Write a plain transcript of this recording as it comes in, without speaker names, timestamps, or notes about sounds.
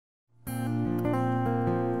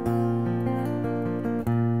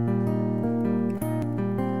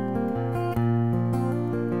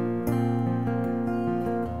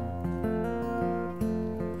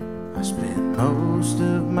most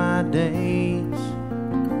of my days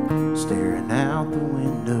staring out the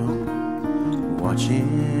window,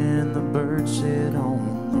 watching the birds sit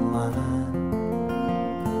on the line.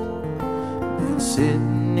 Been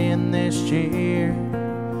sitting in this chair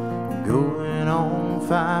going on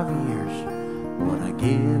 5 years. What I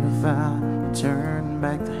give if I turn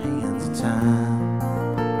back the hands of time?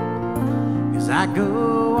 'Cause I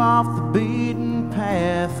go off the beaten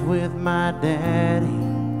path with my daddy,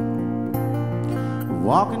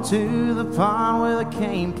 walking to the pond with a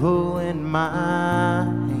cane pole in my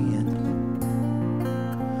hand,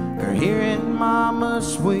 or hearing Mama's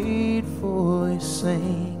sweet voice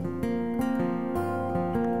sing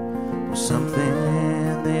was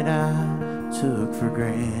something that I took for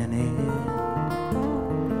granted.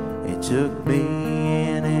 It took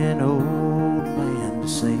being an old man to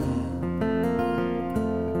see.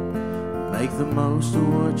 Make the most of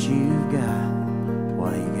what you've got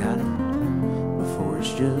while you got it, before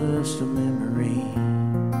it's just a memory.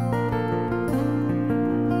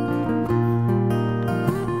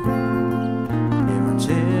 Never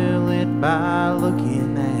tell it by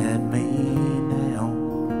looking at me now,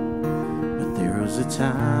 but there was a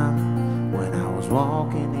time when I was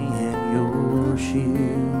walking in your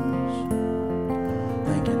shoes,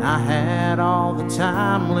 thinking I had all the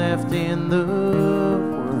time left in the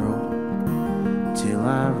world, till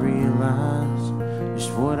I realized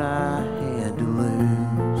just what I had to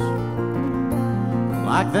lose.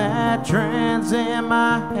 Like that Trans Am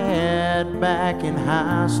I had back in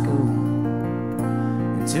high school,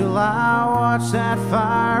 until I watched that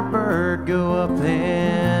Firebird go up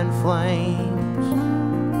in flames,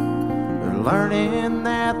 or learning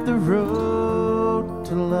that the road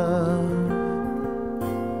to love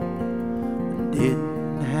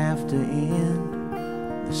didn't have to end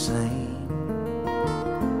the same.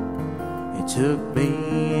 It took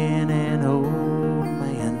being an old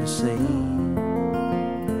man to see.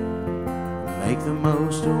 Make the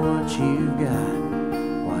most of what you got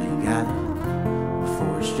while you got it,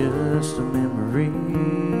 before it's just a memory.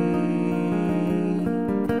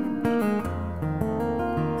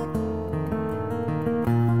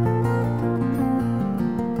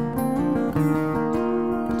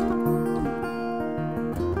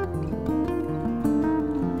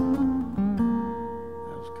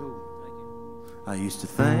 I used to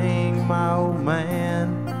think my old man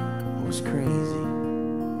was crazy,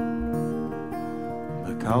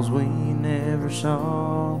 because we never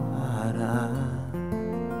saw eye to eye.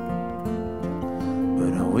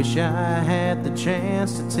 But I wish I had the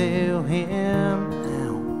chance to tell him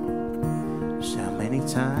now just how many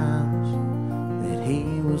times that he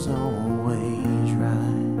was always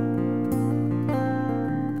right.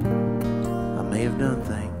 I may have done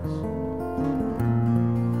things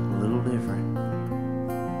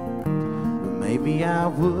maybe I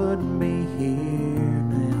wouldn't be here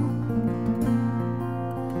now,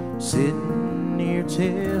 sitting here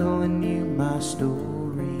telling you my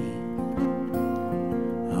story,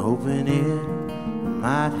 hoping it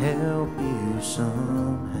might help you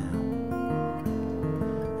somehow.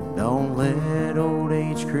 Don't let old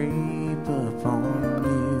age creep up on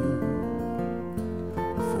you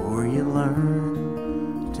before you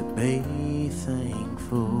learn to be thankful.